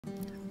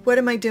What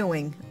am I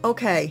doing?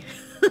 Okay.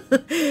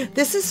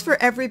 This is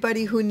for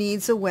everybody who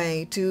needs a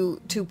way to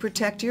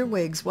protect your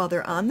wigs while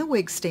they're on the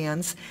wig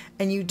stands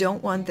and you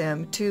don't want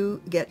them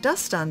to get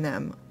dust on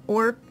them,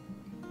 or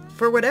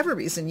for whatever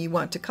reason you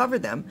want to cover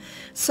them.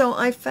 So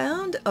I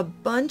found a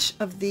bunch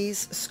of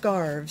these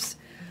scarves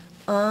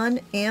on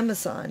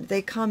Amazon.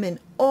 They come in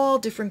all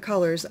different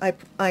colors.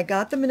 I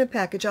got them in a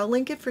package. I'll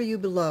link it for you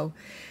below.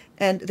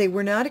 And they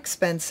were not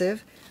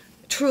expensive.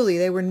 Truly,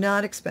 they were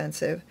not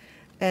expensive.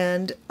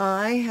 And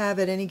I have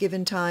at any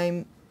given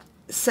time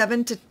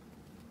 7 to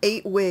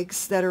 8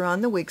 wigs that are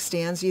on the wig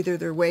stands. Either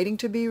they're waiting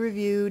to be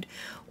reviewed,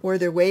 or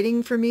they're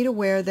waiting for me to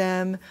wear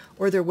them,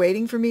 or they're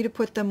waiting for me to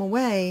put them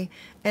away,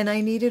 and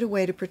I needed a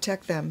way to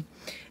protect them.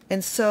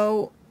 And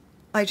so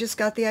I just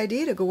got the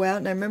idea to go out,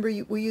 and I remember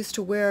we used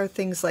to wear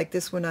things like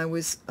this when I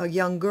was a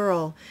young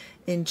girl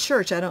in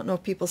church. I don't know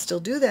if people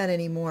still do that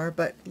anymore,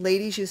 but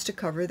ladies used to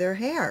cover their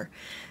hair.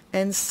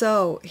 And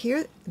so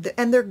here,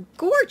 and they're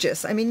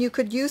gorgeous. I mean, you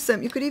could use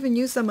them, you could even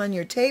use them on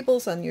your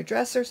tables, on your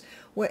dressers,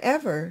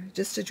 whatever,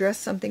 just to dress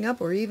something up,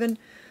 or even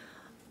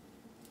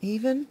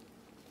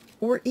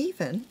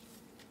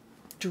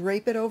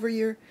drape it over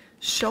your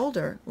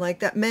shoulder like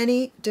that.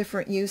 Many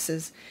different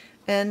uses.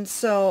 And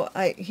so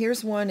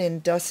here's one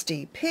in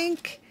dusty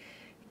pink.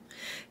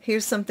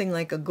 Here's something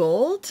like a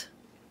gold.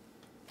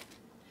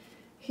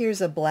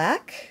 Here's a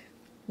black.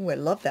 Oh, I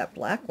love that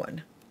black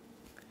one.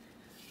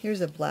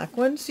 Here's a black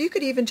one. So you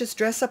could even just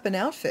dress up an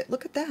outfit.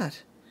 Look at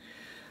that.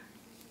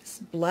 It's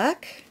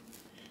black.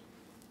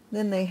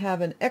 Then they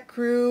have an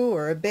ecru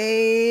or a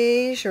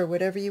beige or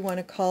whatever you want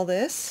to call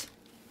this.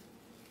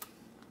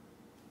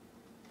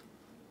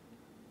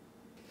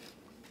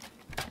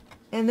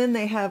 And then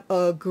they have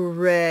a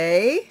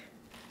gray.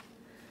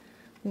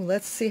 Ooh,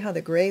 let's see how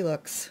the gray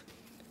looks.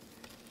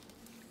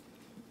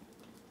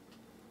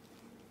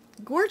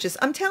 Gorgeous.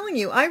 I'm telling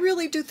you, I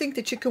really do think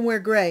that you can wear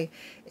gray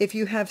if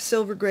you have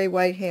silver gray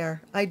white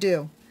hair. I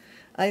do.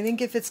 I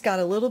think if it's got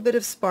a little bit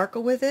of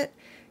sparkle with it,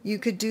 you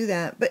could do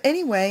that. But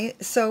anyway,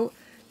 so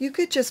you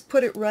could just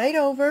put it right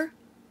over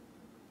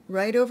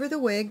the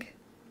wig,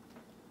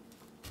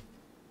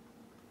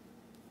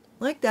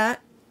 like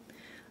that.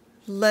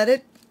 Let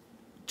it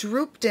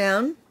droop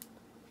down.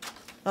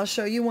 I'll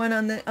show you one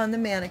on the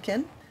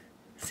mannequin.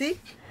 See?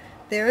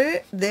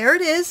 There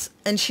it is,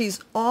 and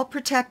she's all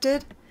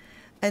protected.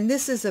 And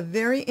this is a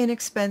very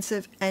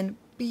inexpensive and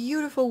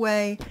beautiful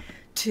way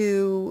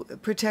to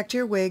protect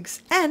your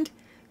wigs, and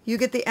you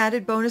get the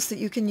added bonus that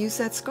you can use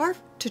that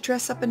scarf to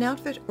dress up an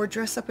outfit or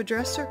dress up a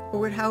dresser,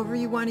 or however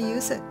you want to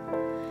use it.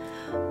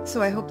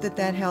 So I hope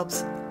that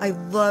helps. I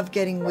love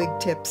getting wig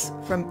tips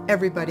from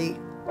everybody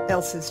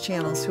else's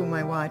channels whom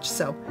I watch,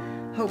 so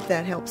hope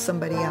that helps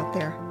somebody out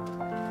there.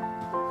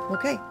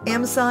 Okay,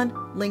 Amazon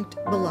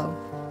linked below.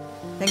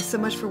 Thanks so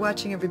much for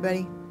watching,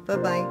 everybody.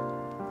 Bye-bye.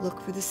 Look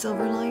for the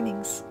silver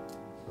linings.